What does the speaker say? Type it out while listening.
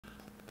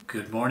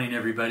Good morning,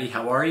 everybody.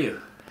 How are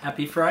you?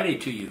 Happy Friday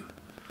to you.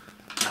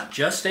 Not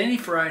just any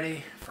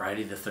Friday,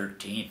 Friday the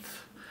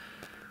 13th.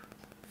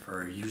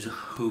 For you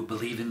who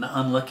believe in the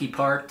unlucky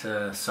part,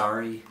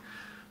 sorry.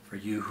 For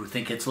you who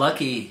think it's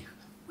lucky,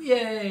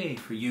 yay.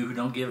 For you who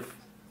don't give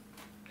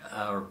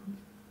a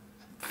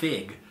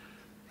fig,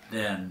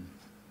 then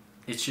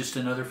it's just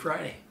another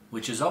Friday,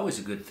 which is always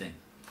a good thing.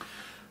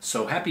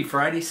 So happy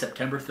Friday,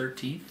 September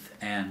 13th,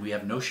 and we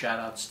have no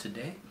shout-outs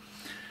today.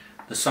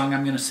 The song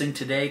I'm going to sing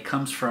today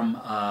comes from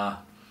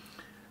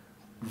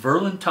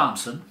Verlon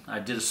Thompson. I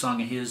did a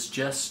song of his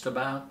just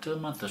about a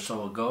month or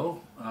so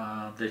ago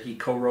that he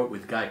co-wrote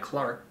with Guy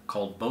Clark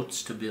called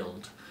Boats to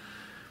Build.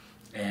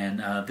 And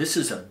this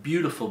is a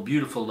beautiful,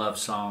 beautiful love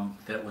song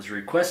that was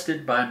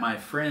requested by my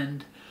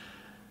friend,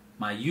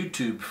 my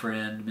YouTube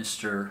friend,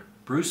 Mr.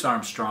 Bruce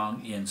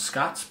Armstrong in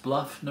Scotts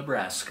Bluff,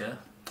 Nebraska.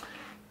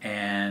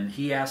 And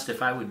he asked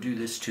if I would do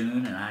this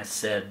tune, and I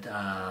said,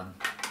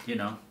 you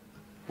know,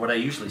 what I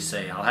usually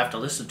say, I'll have to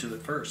listen to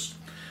it first.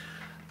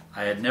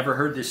 I had never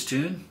heard this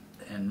tune,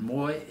 and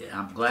boy,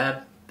 I'm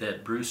glad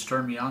that Bruce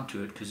turned me on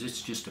to it because it's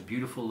just a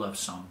beautiful love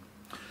song.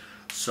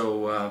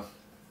 So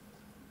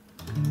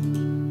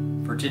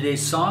for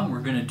today's song,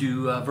 we're going to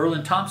do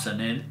Verlon Thompson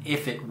and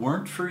If It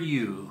Weren't For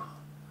You.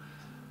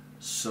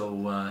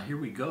 So here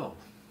we go.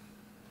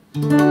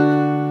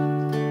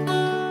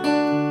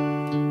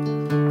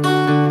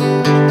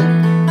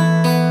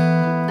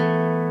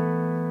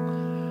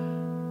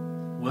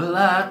 Well,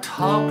 I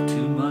talk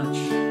too much.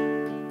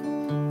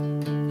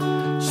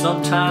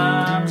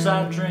 Sometimes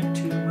I drink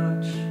too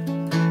much.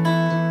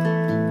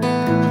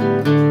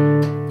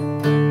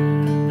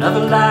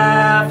 Another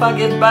life I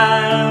get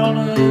by on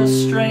a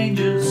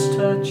stranger's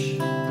touch.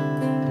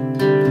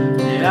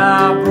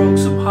 Yeah, I broke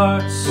some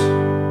hearts,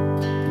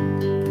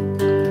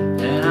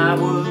 and I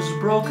was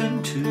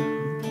broken too.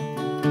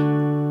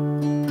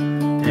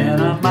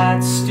 And I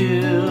might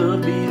still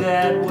be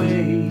that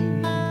way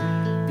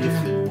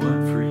if it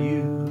weren't for you.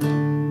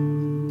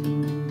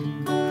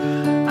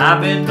 I've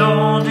been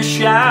known to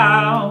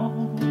shout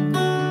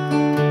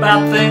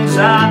about things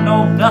I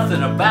know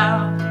nothing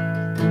about.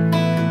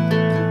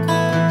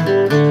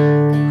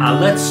 I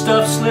let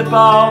stuff slip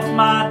off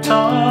my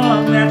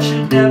tongue that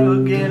should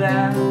never get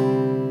out.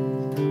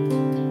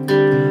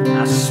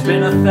 I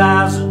spent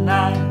 1,000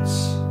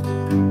 nights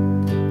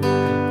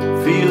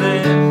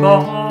feeling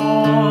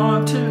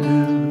born to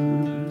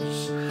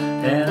lose,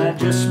 and I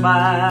just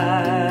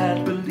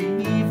might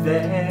believe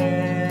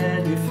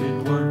that if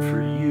it weren't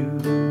for you.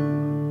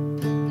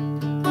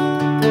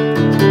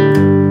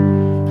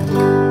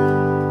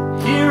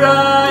 Here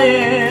I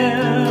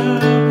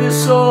am,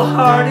 this old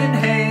heart in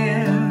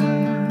hand,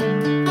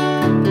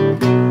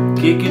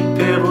 kicking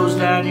pebbles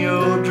down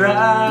your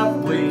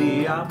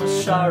driveway. I'm a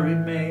sorry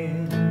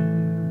man,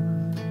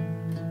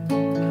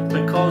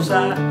 because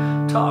I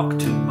talk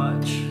too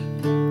much.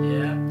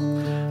 Yeah,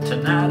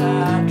 tonight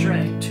I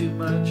drank too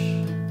much.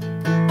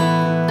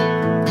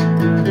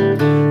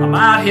 I'm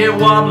out here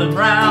wobbling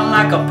round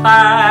like a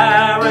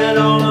pirate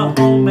on a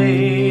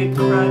homemade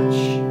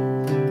crutch.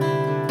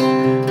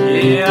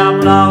 Yeah,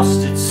 I'm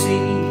lost at sea,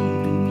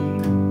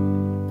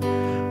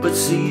 but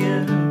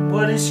seeing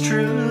what is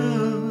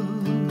true,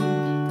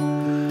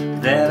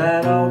 that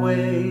I'd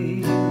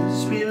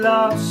always be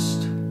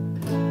lost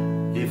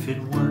if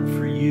it weren't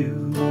for you.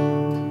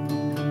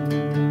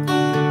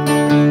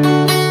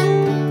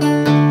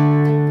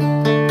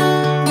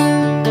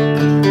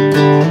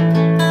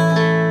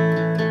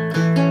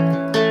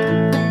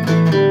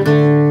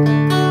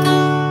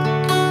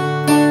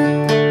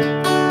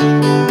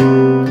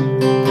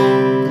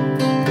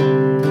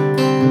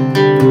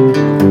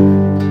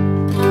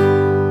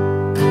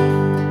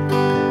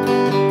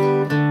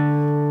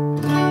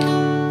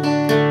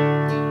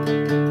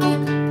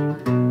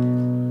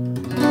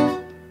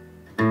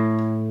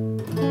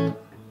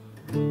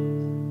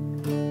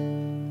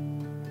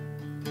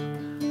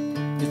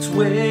 It's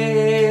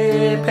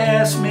way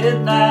past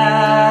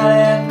midnight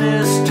and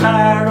this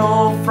tired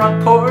old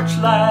front porch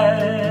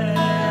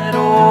light.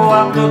 Oh,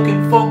 I'm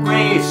looking for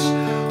grace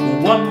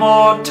one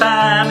more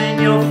time in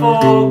your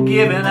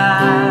forgiving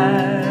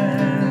eyes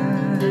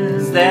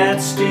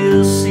that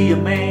still see a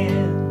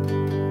man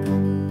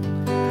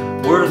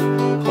worth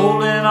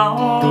holding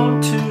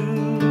on to.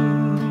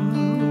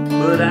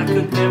 But I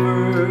could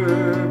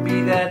never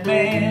be that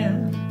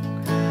man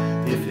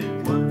if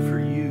it weren't for you.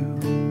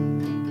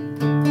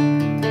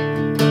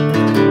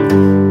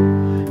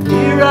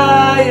 Here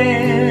I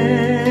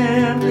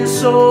am,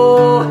 this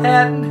old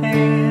hat in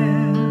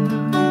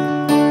hand,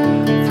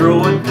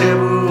 throwing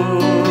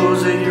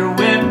pebbles at your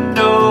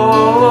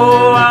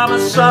window. I'm a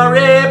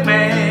sorry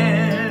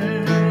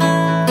man,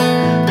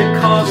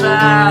 because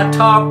I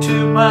talk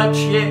too much.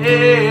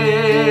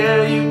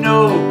 Yeah, you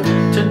know,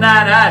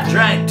 tonight I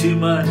drank too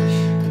much.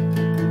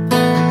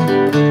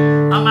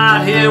 I'm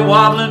out here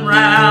wobbling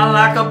round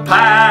like a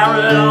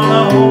pirate on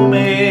a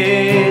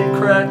homemade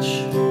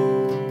crutch.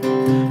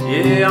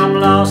 Yeah, I'm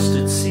lost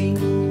at sea.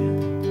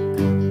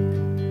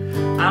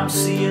 I'm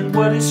seeing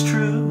what is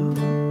true,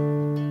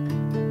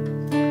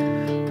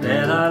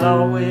 I'd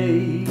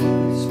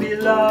always be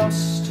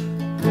lost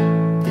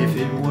if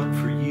it weren't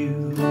for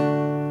you.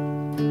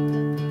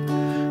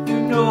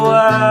 You know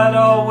I'd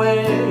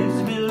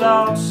always be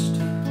lost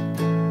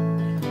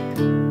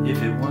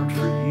if it weren't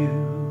for you.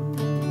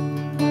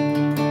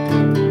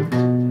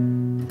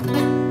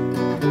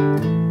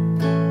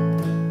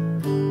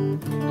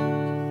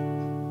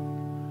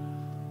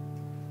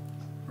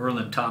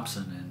 Verlon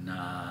Thompson,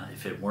 and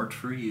If It Weren't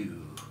For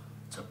You.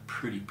 It's a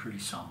pretty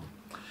song.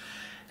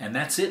 And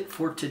that's it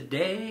for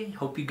today.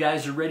 Hope you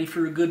guys are ready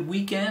for a good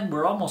weekend.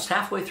 We're almost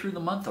halfway through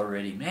the month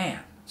already. Man,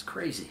 it's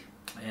crazy.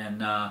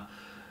 And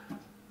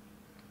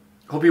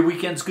hope your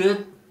weekend's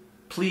good.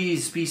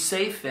 Please be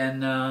safe,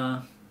 and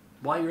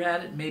while you're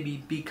at it,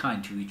 maybe be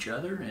kind to each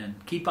other and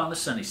keep on the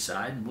sunny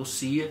side, and we'll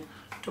see you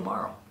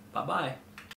tomorrow. Bye-bye.